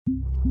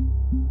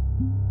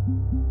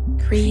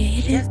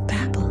Creative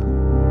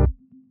Babble.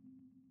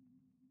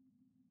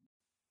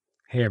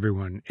 Hey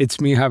everyone, it's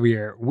me,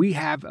 Javier. We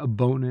have a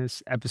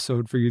bonus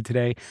episode for you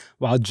today.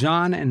 While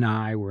John and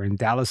I were in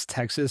Dallas,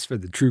 Texas for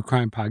the True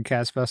Crime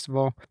Podcast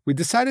Festival, we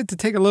decided to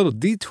take a little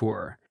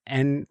detour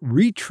and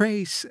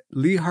retrace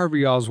Lee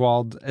Harvey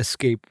Oswald's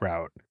escape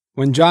route.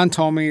 When John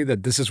told me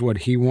that this is what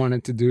he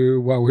wanted to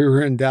do while we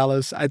were in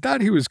Dallas, I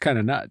thought he was kind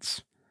of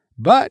nuts.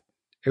 But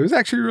it was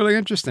actually really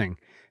interesting.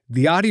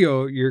 The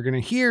audio you're going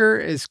to hear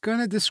is going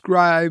to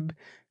describe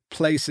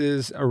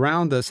places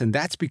around us, and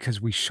that's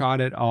because we shot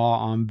it all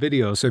on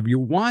video. So if you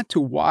want to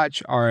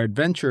watch our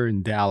adventure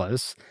in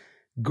Dallas,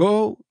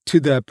 go to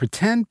the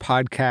Pretend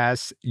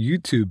Podcast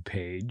YouTube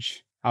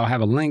page. I'll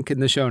have a link in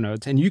the show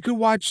notes, and you can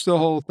watch the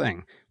whole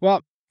thing.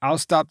 Well, I'll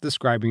stop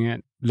describing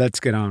it. Let's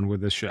get on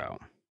with the show.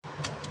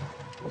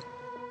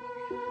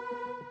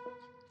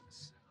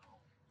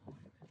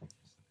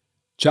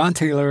 John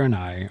Taylor and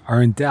I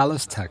are in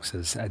Dallas,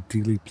 Texas at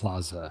Dealey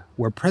Plaza,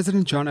 where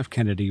President John F.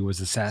 Kennedy was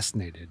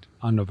assassinated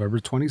on November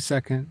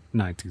 22nd,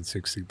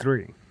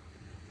 1963.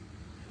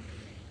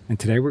 And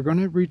today we're going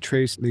to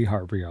retrace Lee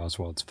Harvey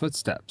Oswald's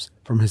footsteps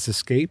from his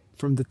escape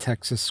from the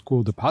Texas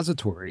School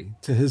Depository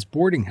to his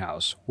boarding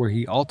house where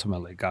he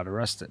ultimately got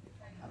arrested.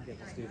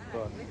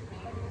 All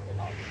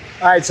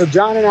right, so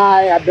John and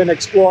I have been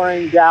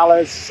exploring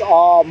Dallas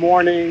all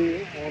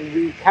morning, and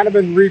we've kind of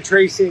been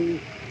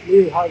retracing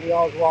Lee Harvey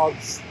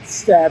Oswald's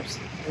steps,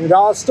 and it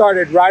all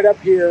started right up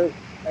here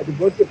at the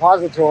book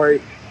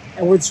depository.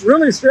 And what's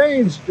really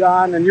strange,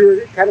 John, and you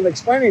were kind of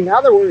explaining,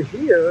 now that we're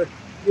here,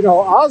 you know,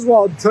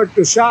 Oswald took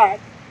the shot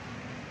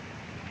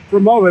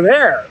from over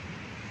there,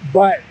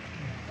 but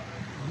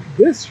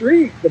this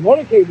street, the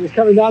motorcade was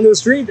coming down this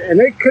street,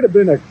 and it could have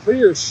been a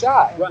clear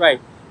shot.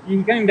 Right.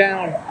 You came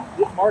down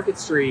Market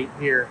Street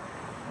here.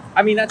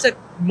 I mean, that's a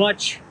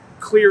much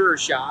clearer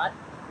shot.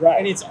 Right.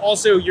 And it's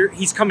also,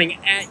 he's coming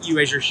at you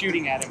as you're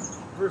shooting at him.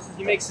 Versus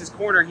he makes his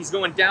corner, he's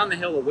going down the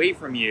hill away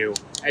from you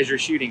as you're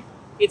shooting.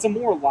 It's a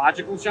more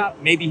logical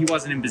shot. Maybe he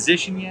wasn't in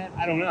position yet.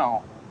 I don't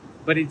know.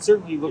 But it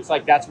certainly looks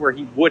like that's where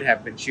he would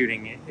have been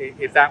shooting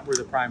if that were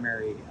the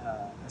primary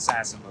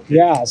assassin location.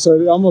 Yeah,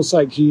 so it almost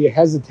like he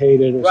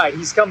hesitated. Right,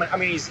 he's coming. I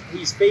mean,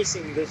 he's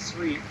facing this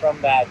street from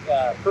that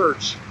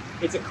perch.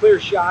 It's a clear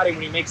shot, and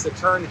when he makes the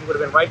turn, he would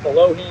have been right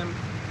below him,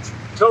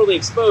 totally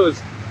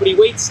exposed. But he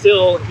waits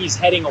till he's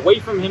heading away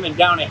from him and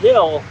down a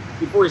hill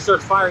before he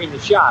starts firing the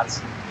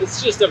shots.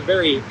 It's just a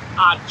very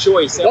odd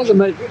choice. It doesn't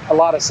make a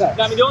lot of sense.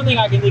 I mean, the only thing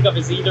I can think of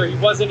is either he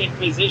wasn't in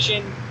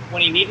position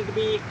when he needed to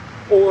be,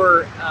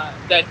 or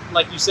that,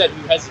 like you said,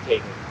 he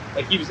hesitated.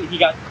 Like he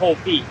got cold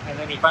feet, and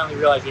then he finally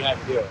realized he had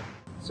to do it.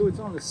 So it's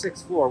on the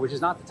 6th floor, which is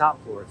not the top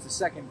floor. It's the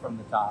second from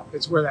the top.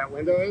 It's where that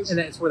window is? And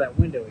that's where that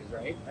window is,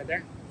 right? Right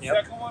there? Yep.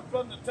 Second one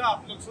from the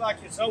top looks like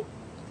it's open.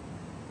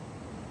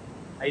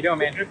 How you doing,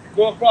 man? If you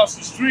go across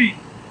the street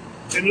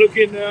and look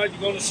in there, you're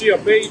going to see a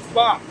beige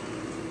box.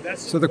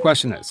 So the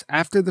question is,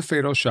 after the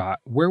fatal shot,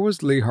 where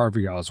was Lee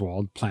Harvey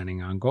Oswald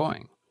planning on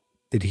going?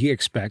 Did he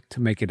expect to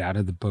make it out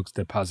of the book's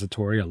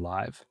depository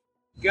alive?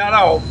 Got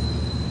off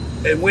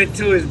and went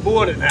to his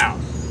boarding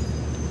house.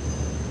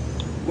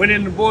 Went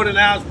in the boarding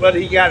house, but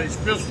he got his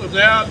pistols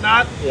out or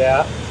not.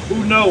 Yeah.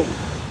 Who knows?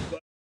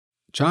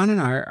 John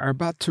and I are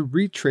about to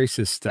retrace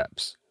his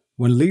steps.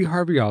 When Lee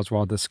Harvey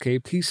Oswald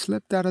escaped, he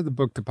slipped out of the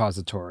book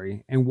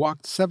depository and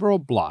walked several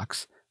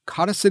blocks,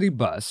 caught a city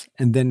bus,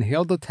 and then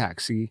hailed a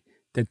taxi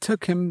that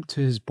took him to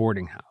his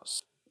boarding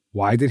house.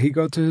 Why did he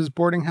go to his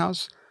boarding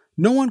house?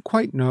 No one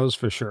quite knows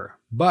for sure,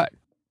 but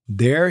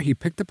there he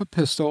picked up a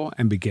pistol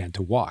and began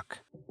to walk.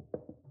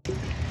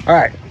 All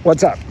right,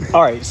 what's up?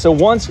 All right, so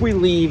once we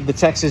leave the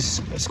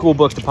Texas School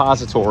Book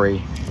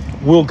Depository,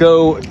 we'll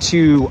go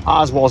to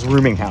Oswald's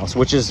rooming house,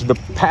 which is the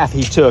path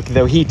he took,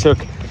 though he took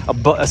a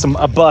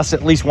bus,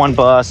 at least one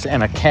bus,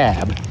 and a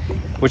cab,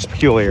 which is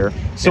peculiar.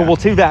 So we'll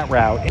do that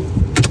route.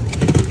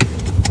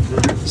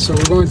 So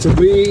we're going to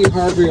Lee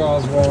Harvey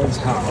Oswald's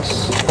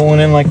house.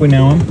 Pulling in like we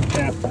know him.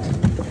 Yeah.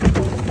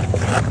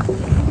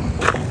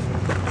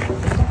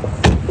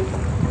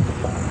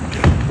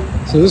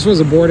 So this was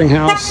a boarding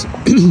house.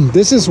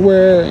 This is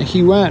where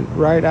he went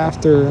right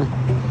after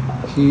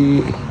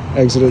he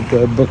exited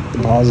the book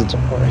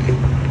depository.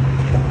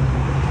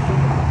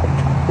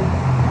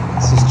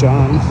 This is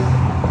John.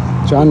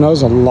 John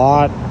knows a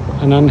lot,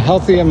 an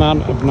unhealthy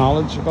amount of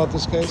knowledge about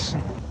this case.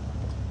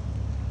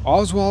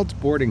 Oswald's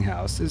boarding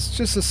house is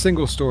just a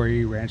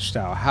single-story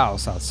ranch-style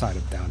house outside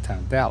of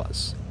downtown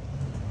Dallas.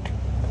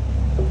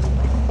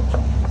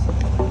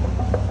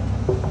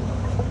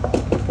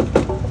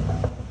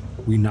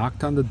 We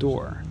knocked on the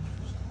door,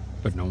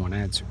 but no one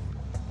answered.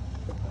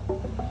 All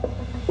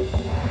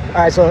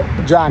right, so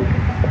John,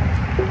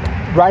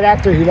 right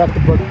after he left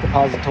the book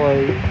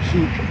depository,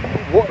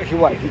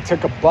 he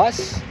took a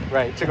bus?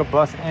 Right, took a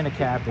bus and a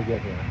cab to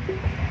get here,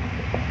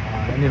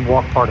 and then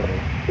walked part of it.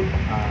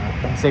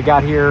 So they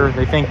got here,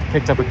 they think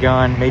picked up a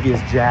gun, maybe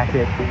his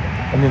jacket,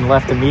 and then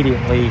left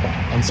immediately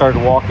and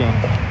started walking.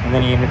 And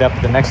then he ended up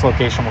at the next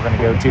location we're going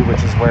to go to,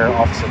 which is where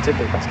Officer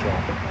Tippett was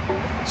killed.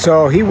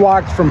 So he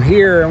walked from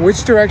here, and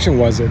which direction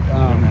was it?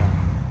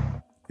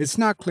 It's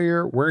not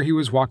clear where he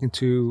was walking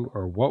to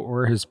or what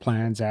were his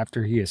plans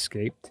after he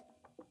escaped.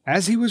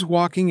 As he was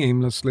walking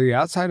aimlessly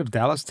outside of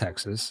Dallas,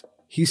 Texas,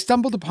 he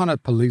stumbled upon a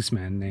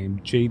policeman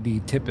named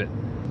J.D. Tippett.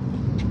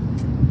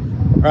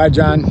 All right,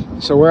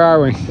 John, so where are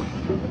we?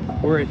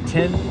 We're at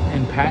 10th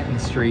and Patton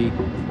Street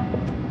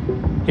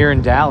here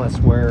in Dallas,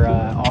 where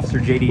Officer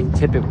J.D.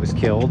 Tippett was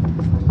killed,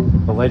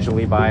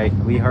 allegedly by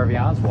Lee Harvey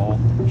Oswald,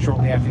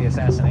 shortly after the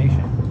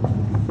assassination.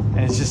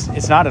 And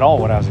it's not at all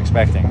what I was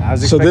expecting.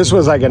 So this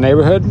was like a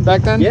neighborhood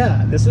back then?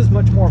 Yeah, this is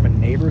much more of a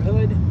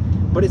neighborhood,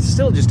 but it's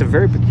still just a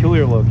very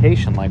peculiar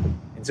location.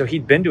 And so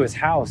he'd been to his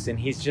house, and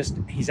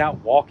he's out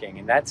walking,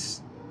 and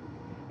that's,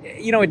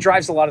 it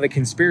drives a lot of the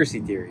conspiracy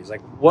theories.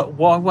 Like,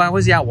 why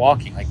was he out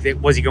walking? Like,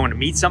 was he going to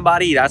meet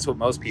somebody? That's what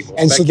most people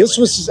And speculate.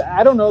 So this was,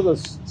 I don't know the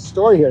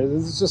story here.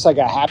 This is just like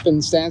a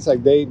happenstance,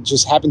 like they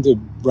just happened to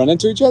run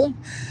into each other?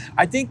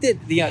 I think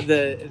that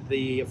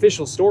the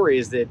official story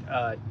is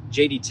that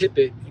J.D.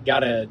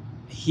 Tippett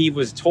he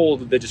was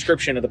told the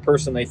description of the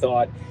person they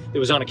thought that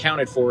was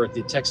unaccounted for at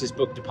the Texas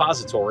Book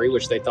Depository,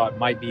 which they thought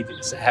might be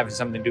having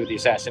something to do with the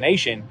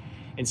assassination.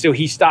 And so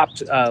he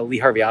stopped Lee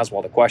Harvey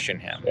Oswald to question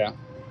him. Yeah.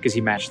 Because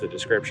he matched the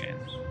description.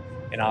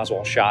 And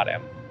Oswald shot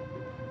him.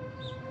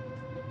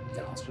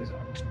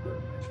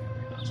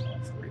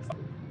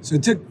 So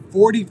it took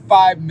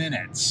 45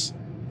 minutes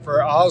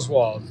for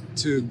Oswald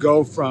to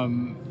go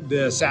from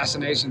the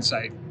assassination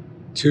site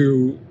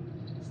to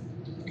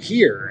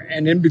here,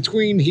 and in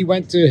between he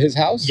went to his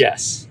house?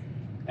 Yes.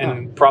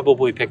 And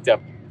probably picked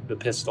up the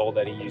pistol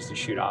that he used to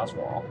shoot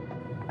Oswald.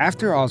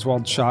 After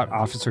Oswald shot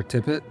Officer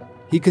Tippett,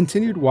 he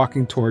continued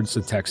walking towards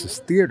the Texas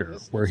Theater,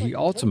 where he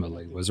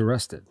ultimately was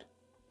arrested.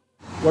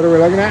 What are we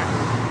looking at?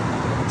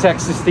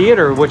 Texas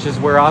Theater, which is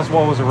where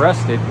Oswald was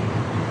arrested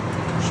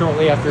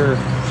shortly after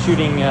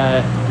shooting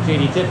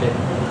J.D. Tippett.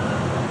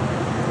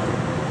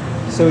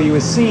 So he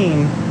was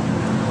seen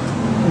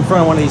in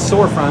front of one of these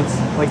storefronts,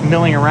 like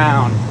milling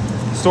around.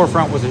 The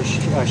storefront was a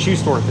shoe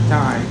store at the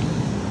time.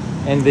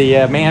 And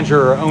the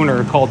manager or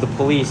owner called the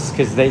police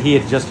because he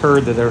had just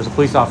heard that there was a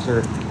police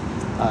officer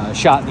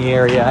shot in the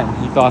area,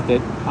 and he thought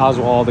that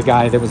Oswald, the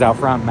guy that was out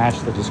front,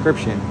 matched the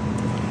description.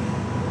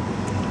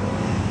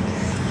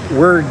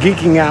 We're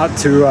geeking out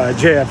to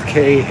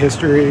JFK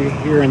history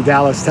here in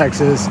Dallas,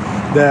 Texas.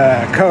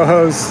 The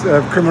co-host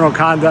of Criminal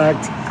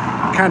Conduct,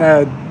 kind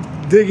of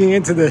digging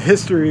into the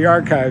history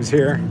archives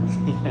here.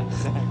 Yeah,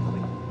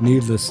 exactly.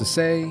 Needless to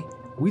say,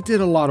 we did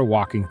a lot of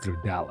walking through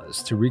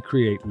Dallas to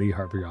recreate Lee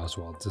Harvey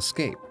Oswald's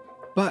escape.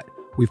 But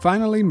we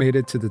finally made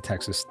it to the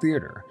Texas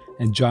Theater,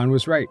 and John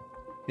was right.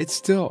 It's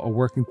still a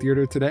working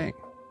theater today,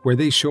 where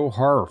they show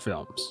horror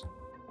films.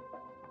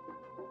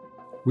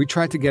 We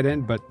tried to get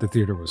in, but the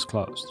theater was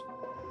closed.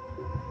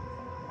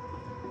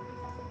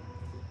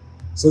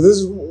 So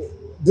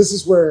this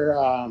is where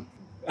I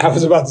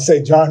was about to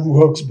say John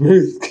Wilkes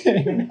Booth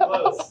came.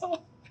 Close.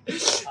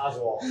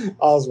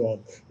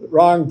 Oswald,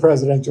 wrong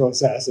presidential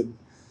assassin.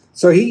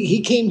 So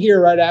he came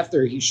here right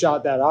after he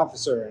shot that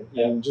officer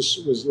and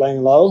just was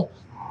laying low.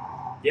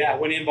 Yeah,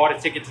 went in, bought a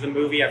ticket to the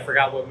movie. I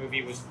forgot what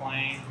movie was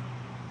playing.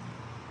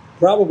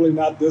 Probably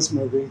not this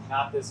movie.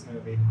 Not this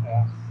movie.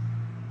 Yeah.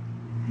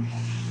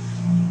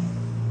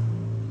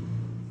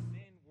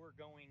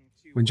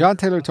 When John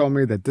Taylor told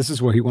me that this is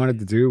what he wanted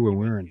to do when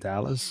we were in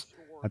Dallas,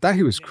 I thought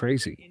he was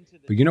crazy.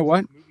 But you know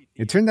what?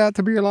 It turned out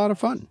to be a lot of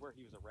fun.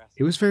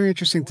 It was very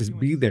interesting to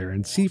be there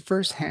and see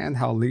firsthand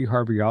how Lee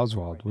Harvey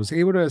Oswald was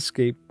able to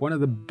escape one of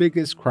the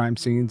biggest crime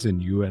scenes in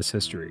U.S.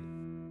 history.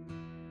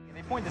 And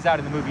they point this out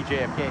in the movie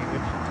JFK,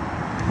 which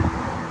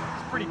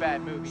is a pretty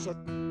bad movie.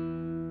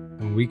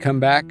 When we come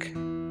back,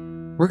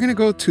 we're going to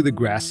go to the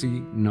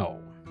grassy knoll.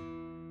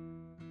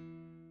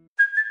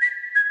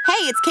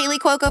 Hey, it's Kaylee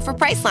Cuoco for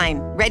Priceline.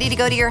 Ready to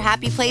go to your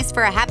happy place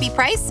for a happy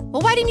price?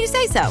 Well, why didn't you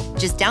say so?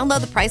 Just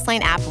download the Priceline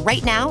app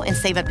right now and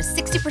save up to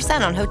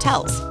 60% on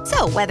hotels.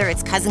 So whether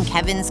it's Cousin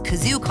Kevin's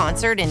Kazoo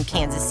Concert in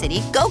Kansas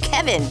City, go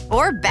Kevin,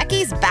 or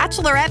Becky's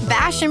Bachelorette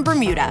Bash in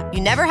Bermuda,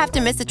 you never have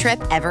to miss a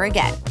trip ever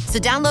again. So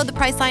download the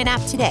Priceline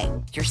app today.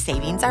 Your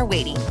savings are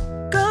waiting.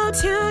 Go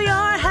to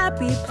your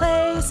happy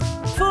place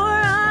for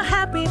a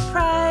happy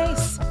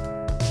price.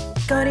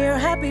 Go to your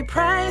happy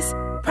price,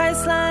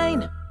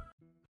 Priceline.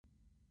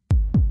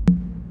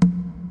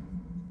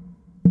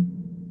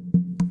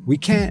 We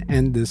can't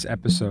end this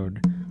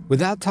episode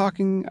without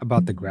talking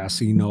about the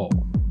grassy knoll.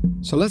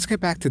 So let's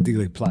get back to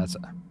Dealey Plaza.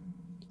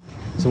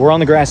 So we're on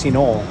the grassy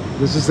knoll.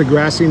 This is the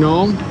grassy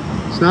knoll.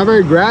 It's not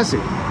very grassy.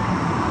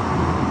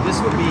 This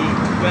would be,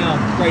 well,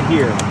 right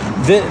here.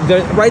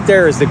 Right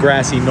there is the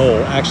grassy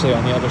knoll, actually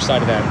on the other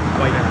side of that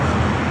white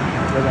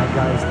house. Where that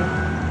guy's.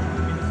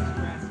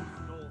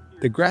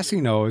 The grassy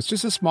knoll is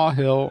just a small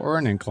hill or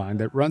an incline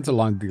that runs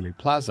along Dealey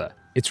Plaza.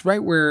 It's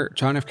right where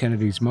John F.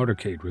 Kennedy's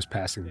motorcade was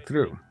passing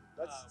through.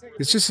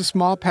 It's just a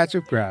small patch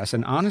of grass,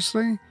 and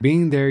honestly,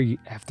 being there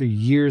after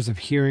years of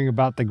hearing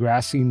about the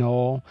grassy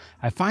knoll,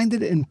 I find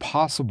it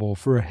impossible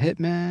for a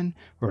hitman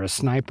or a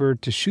sniper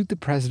to shoot the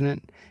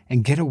president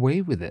and get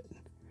away with it.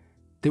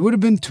 there would have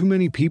been too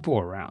many people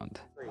around.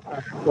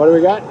 What do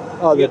we got?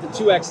 Oh, You got the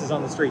two X's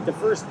on the street. The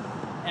first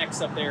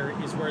X up there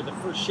is where the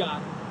first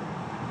shot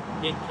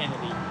hit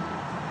Kennedy.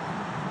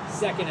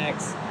 Second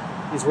X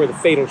is where the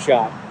fatal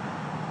shot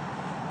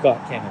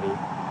caught Kennedy.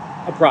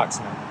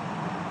 Approximately.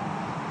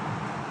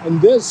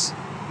 and this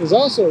is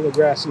also the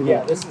grassy knoll.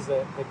 Yeah, this is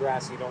the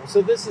grassy knoll.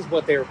 So this is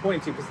what they were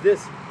pointing to, because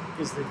this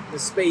is the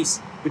space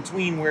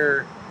between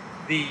where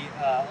the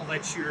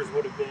alleged shooters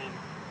would have been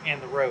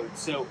and the road.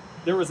 So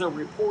there was a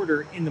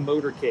reporter in the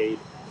motorcade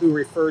who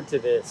referred to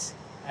this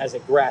as a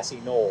grassy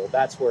knoll.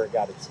 That's where it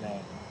got its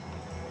name.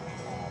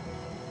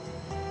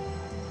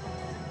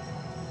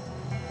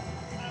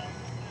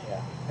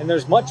 Yeah, and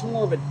there's much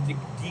more of a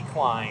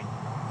decline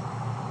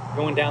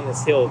going down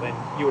this hill than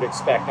you would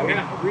expect. I mean,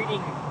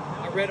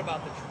 I read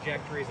about the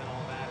trajectories and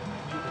all that, and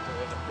I knew that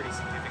there was a pretty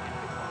significant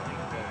decline,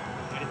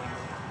 but I didn't know.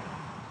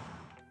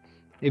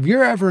 If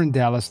you're ever in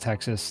Dallas,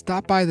 Texas,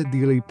 stop by the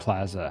Dealey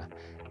Plaza.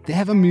 They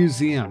have a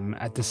museum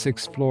at the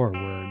 6th floor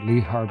where Lee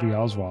Harvey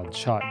Oswald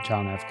shot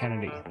John F.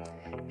 Kennedy.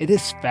 It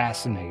is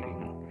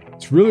fascinating.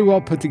 It's really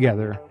well put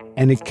together,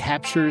 and it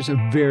captures a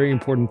very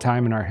important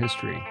time in our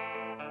history.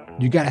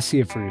 You gotta see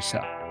it for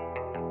yourself.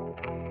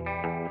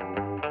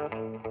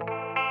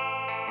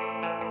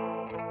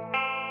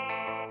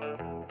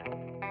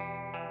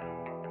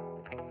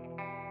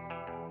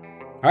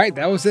 All right,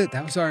 that was it.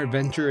 That was our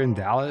adventure in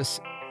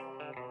Dallas.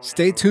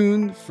 Stay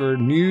tuned for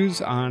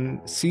news on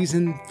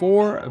season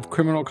 4 of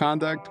Criminal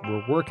Conduct.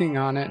 We're working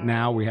on it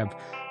now. We have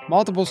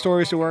multiple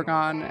stories to work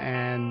on,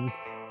 and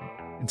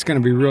it's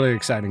going to be really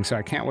exciting. So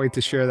I can't wait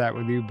to share that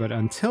with you. But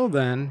until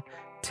then,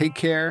 take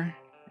care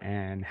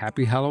and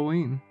happy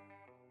Halloween.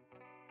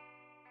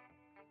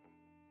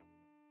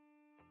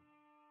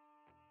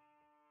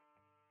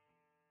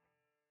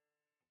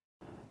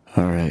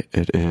 All right,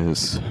 it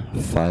is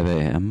 5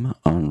 a.m.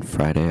 on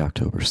Friday,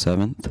 October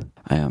 7th.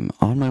 I am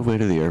on my way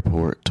to the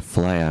airport to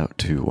fly out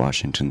to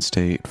Washington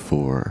State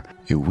for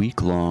a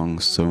week-long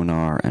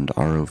sonar and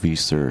ROV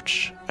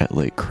search at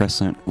Lake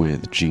Crescent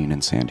with Gene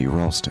and Sandy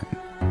Ralston.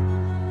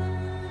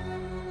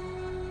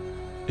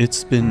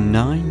 It's been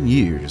 9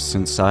 years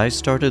since I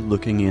started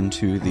looking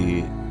into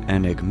the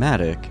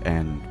enigmatic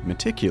and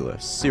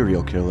meticulous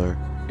serial killer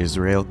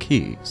Israel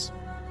Keyes.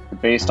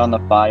 Based on the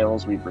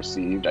files we've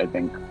received, I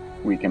think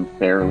we can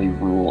fairly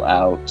rule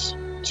out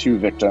 2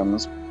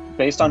 victims.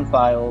 Based on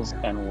files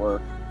and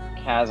work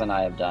Kaz and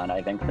I have done,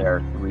 I think there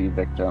are 3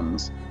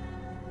 victims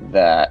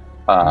that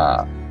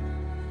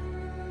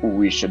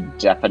we should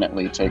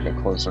definitely take a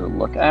closer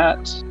look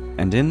at.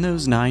 And in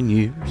those 9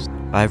 years,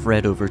 I've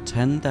read over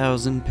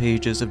 10,000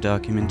 pages of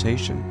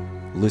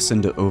documentation,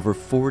 listened to over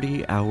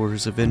 40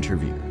 hours of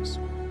interviews,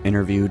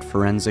 interviewed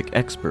forensic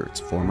experts,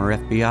 former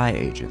FBI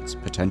agents,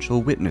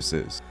 potential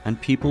witnesses,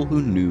 and people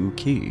who knew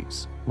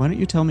Keyes. Why don't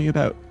you tell me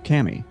about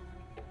Cammie?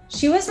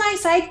 She was my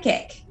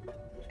sidekick.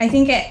 I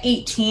think at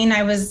 18,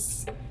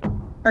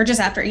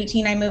 just after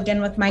 18, I moved in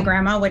with my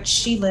grandma, which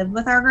she lived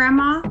with our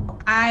grandma.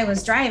 I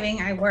was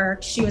driving, I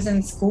worked, she was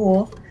in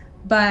school,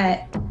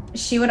 but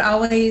she would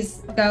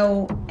always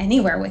go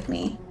anywhere with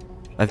me.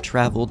 I've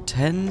traveled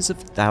tens of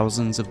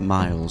thousands of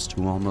miles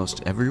to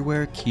almost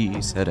everywhere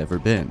Keyes had ever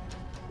been.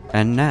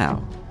 And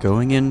now,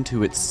 going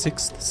into its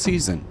 6th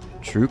season,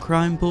 True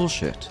Crime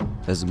Bullshit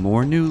has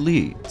more new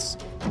leads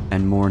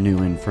and more new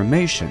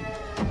information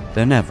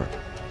than ever.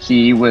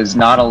 He was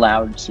not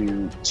allowed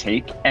to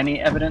take any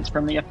evidence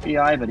from the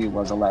FBI, but he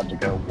was allowed to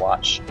go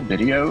watch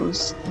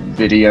videos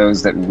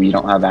that we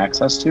don't have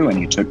access to, and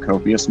he took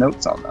copious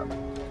notes on them.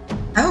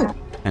 Oh.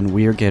 And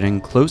we're getting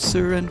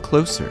closer and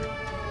closer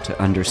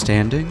to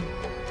understanding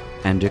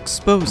and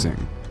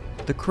exposing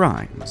the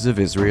crimes of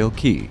Israel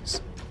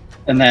Keyes.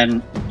 And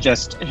then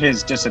just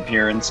his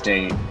disappearance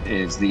date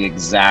is the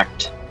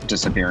exact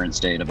disappearance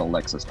date of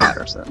Alexis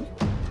Patterson,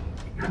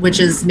 which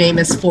his name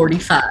is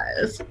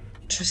 45.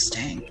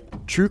 Interesting.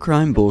 True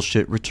Crime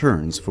Bullshit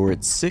returns for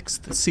its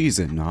 6th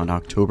season on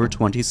October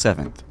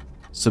 27th.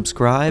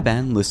 Subscribe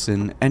and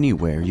listen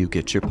anywhere you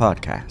get your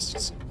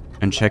podcasts.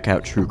 And check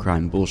out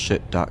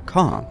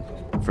truecrimebullshit.com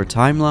for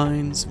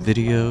timelines,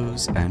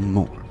 videos, and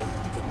more.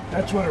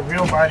 That's what a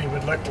real body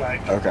would look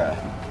like. Okay.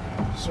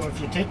 So if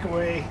you take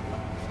away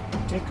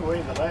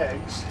the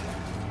legs,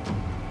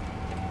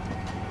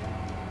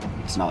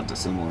 It's not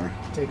dissimilar.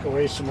 take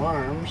away some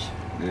arms,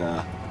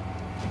 Yeah.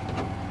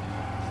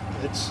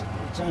 it's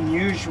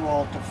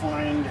unusual to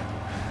find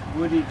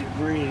woody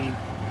debris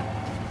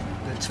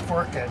that's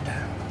forked.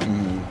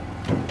 Mm-hmm.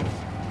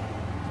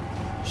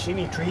 See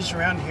any trees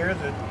around here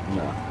that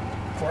No.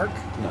 fork?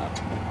 No.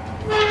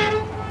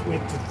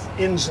 With the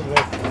ends of the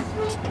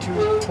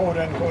 2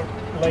 quote-unquote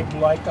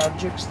leg-like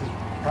objects, the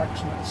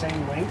approximate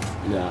same length?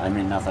 Yeah, I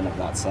mean, nothing of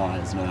that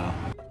size, no.